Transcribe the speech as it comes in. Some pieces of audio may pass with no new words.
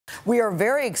We are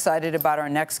very excited about our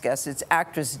next guest. It's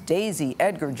actress Daisy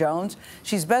Edgar-Jones.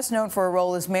 She's best known for her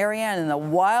role as Marianne in the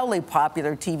wildly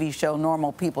popular TV show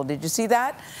Normal People. Did you see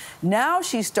that? Now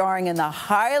she's starring in the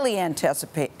highly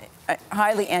anticipated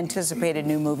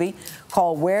new movie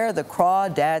called Where the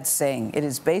Crawdads Sing. It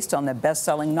is based on the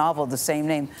best-selling novel of the same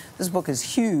name. This book is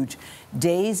huge.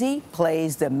 Daisy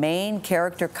plays the main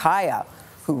character, Kaya,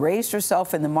 who raised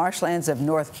herself in the marshlands of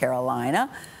North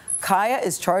Carolina. Kaya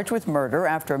is charged with murder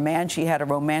after a man she had a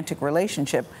romantic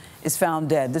relationship is found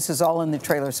dead. This is all in the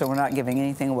trailer, so we're not giving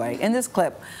anything away. In this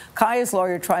clip, Kaya's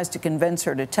lawyer tries to convince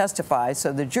her to testify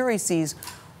so the jury sees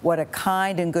what a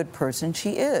kind and good person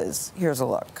she is. Here's a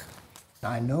look.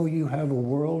 I know you have a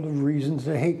world of reasons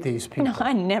to hate these people. No,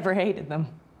 I never hated them.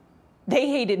 They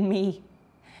hated me.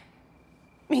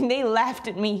 I mean, they laughed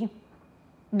at me.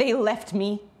 They left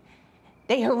me.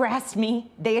 They harassed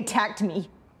me. They attacked me.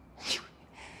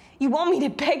 You want me to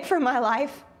beg for my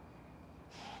life?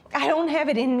 I don't have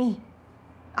it in me.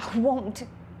 I won't.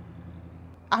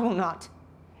 I will not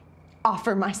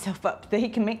offer myself up. They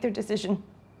can make their decision.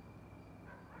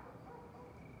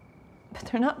 But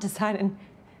they're not deciding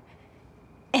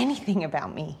anything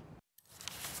about me.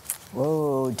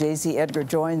 Whoa, Daisy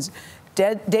Edgar-Jones.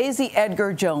 Daisy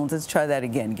Edgar-Jones, let's try that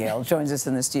again, Gayle, joins us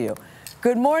in the studio.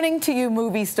 Good morning to you,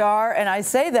 movie star. And I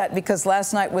say that because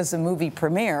last night was the movie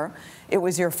premiere. It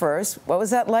was your first. What was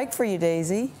that like for you,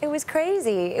 Daisy? It was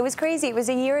crazy. It was crazy. It was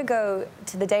a year ago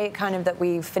to the day kind of that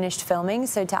we finished filming,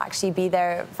 so to actually be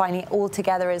there finally all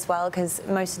together as well, because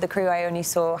most of the crew I only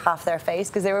saw half their face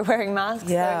because they were wearing masks.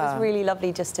 Yeah. So it was really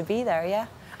lovely just to be there, yeah.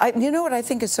 You know what I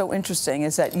think is so interesting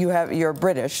is that you're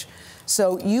British,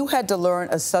 so you had to learn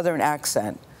a Southern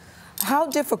accent. How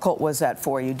difficult was that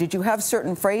for you? Did you have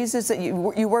certain phrases that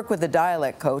you work with a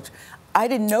dialect coach? I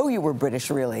didn't know you were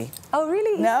British, really. Oh,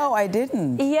 really? No, I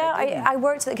didn't. Yeah, I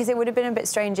worked, because it would have been a bit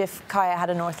strange if Kaya had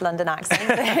a North London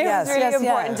accent. It was really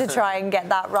important to try and get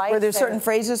that right. Were there certain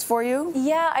phrases for you?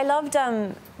 Yeah, I loved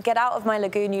Get Out of My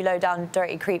Lagoon, You Low Down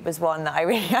Dirty Creep was one that I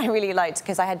really liked,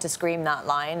 because I had to scream that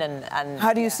line. And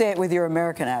how do you say it with your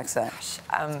American accent? It's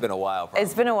been a while, probably.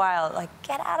 It's been a while. Like,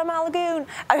 get out of my lagoon.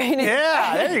 I mean,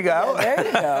 yeah, there you go. Yeah, there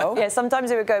you go. Yeah,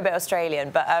 sometimes it would go a bit Australian,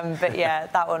 but yeah,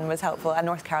 that one was helpful. And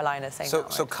North Carolina saying that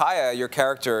one. So Kaya, your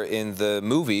character in the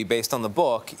movie, based on the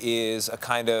book, is a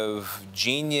kind of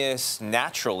genius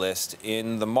naturalist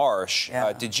in the marsh.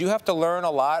 Yeah. Did you have to learn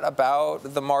a lot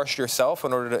about the marsh yourself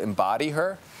in order to embody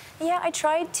her? Yeah, I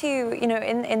tried to, you know,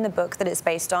 in the book that it's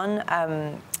based on,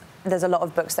 there's a lot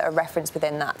of books that are referenced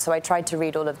within that. So I tried to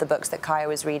read all of the books that Kaya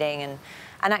was reading,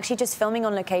 and actually just filming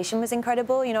on location was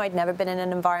incredible. You know, I'd never been in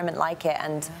an environment like it,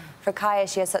 and for Kaya,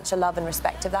 she has such a love and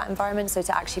respect of that environment, so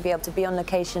to actually be able to be on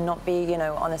location, not be, you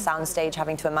know, on a soundstage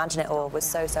having to imagine it all was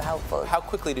so helpful. How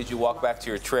quickly did you walk back to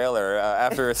your trailer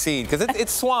after a scene? Because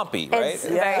it's swampy, right? It's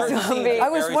very swampy. I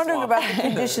was wondering about the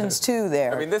conditions too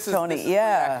there, I mean, this is Tony.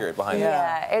 accurate behind you.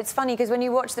 Yeah, it's funny because when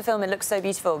you watch the film, it looks so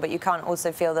beautiful, but you can't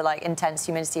also feel the like intense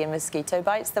humidity and mosquito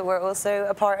bites that were also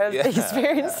a part of the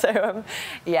experience. So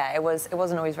yeah, it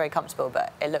wasn't always very comfortable,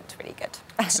 but it looked really good.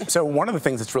 So one of the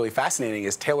things that's really fascinating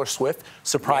is Taylor Swift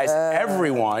surprised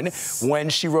everyone when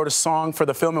she wrote a song for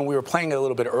the film, and we were playing it a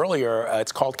little bit earlier.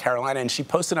 It's called Carolina, and she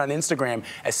posted on Instagram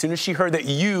as soon as she heard that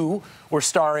you were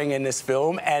starring in this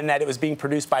film and that it was being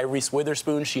produced by Reese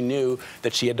Witherspoon. She knew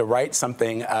that she had to write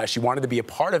something. She wanted to be a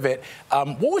part of it.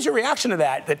 What was your reaction to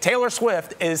that? That Taylor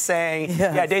Swift is saying,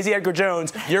 yeah, Daisy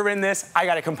Edgar-Jones, you're in this, I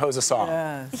got to compose a song.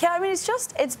 Yeah, I mean, it's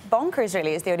bonkers,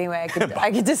 really, is the only way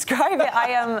I could describe it.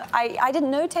 I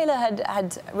didn't know Taylor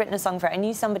had written a song for it. I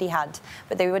knew somebody had,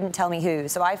 but they wouldn't tell me who.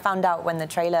 So I found out when the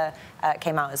trailer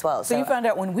came out as well. So you found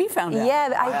out when we found out?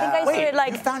 Yeah, I think I saw it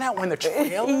like... You found out when the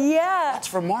trailer? Yeah.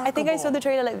 That's remarkable. I think I saw the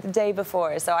trailer like the day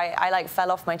before, so I like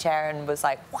fell off my chair and was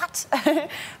like, what?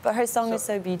 But her song is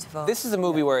so beautiful. This is a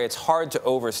movie where it's hard to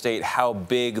overstate how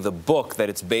big the book that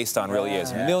it's based on really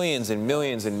is. Millions and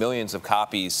millions and millions of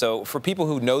copies. So for people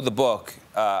who know the book,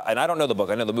 and I don't know the book,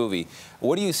 I know the movie,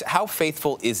 how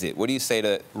faithful is it? What do you say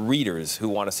to readers who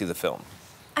want to see the film?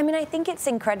 I mean, I think it's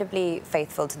incredibly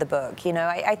faithful to the book, you know.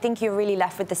 I think you're really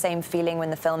left with the same feeling when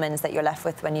the film ends that you're left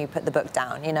with when you put the book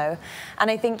down, you know. And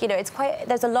I think, you know,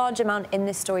 there's a large amount in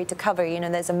this story to cover, you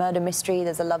know. There's a murder mystery,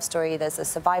 there's a love story, there's a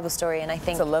survival story, and I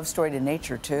think... It's a love story to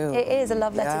nature, too. It is a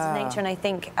love letter to nature, and I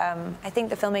think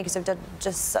the filmmakers have done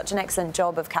just such an excellent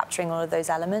job of capturing all of those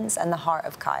elements and the heart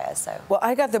of Kaya, so... Well,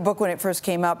 I got the book when it first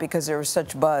came out because there was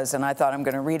such buzz, and I thought, I'm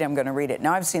going to read it.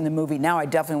 Now I've seen the movie, now I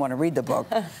definitely want to read the book.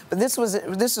 But this was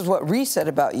this is what Reese said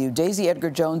about you. Daisy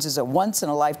Edgar-Jones is a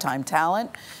once-in-a-lifetime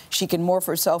talent. She can morph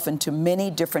herself into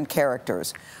many different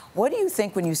characters. What do you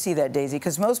think when you see that, Daisy?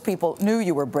 Because most people knew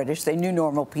you were British. They knew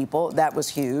normal people. That was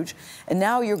huge. And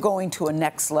now you're going to a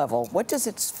next level. What does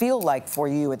it feel like for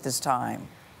you at this time?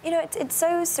 You know, it's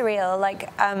so surreal. Like,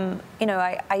 you know,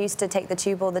 I used to take the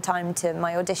tube all the time to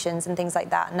my auditions and things like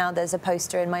that. Now there's a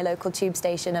poster in my local tube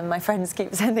station, and my friends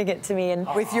keep sending it to me. And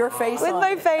with your face with on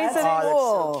my it. face, That's and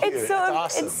cool. it's sort of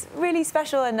awesome. it's really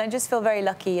special, and I just feel very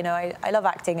lucky. You know, I love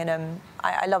acting, and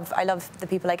I love the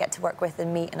people I get to work with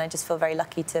and meet, and I just feel very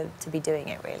lucky to be doing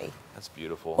it. Really. That's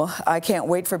beautiful. Well, I can't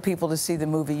wait for people to see the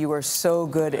movie. You are so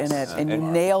good in it, and you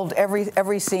nailed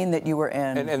every scene that you were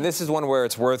in. And this is one where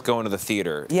it's worth going to the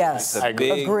theater. Yes, it's a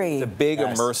big, agree. It's a big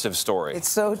immersive story. It's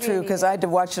so true, because I had to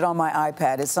watch it on my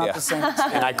iPad. It's not the same.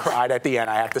 And I cried at the end,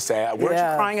 I have to say. Weren't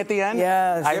you crying at the end?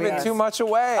 Yes. I've given too much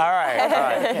away. All right, all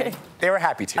right. They were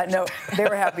happy tears. No, they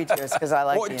were happy tears, because I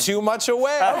like you. Too much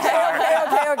away. Okay.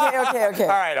 All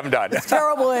right, I'm done.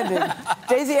 Terrible ending.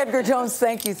 Daisy Edgar-Jones,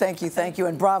 thank you,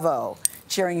 and bravo.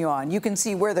 Cheering you on. You can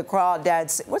see Where the Crawdads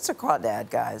Sing. What's a crawdad,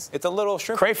 guys? It's a little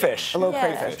shrimp. Crayfish. A little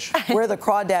crayfish. Where the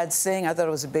Crawdads Sing. I thought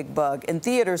it was a big bug. In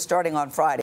theaters starting on Friday.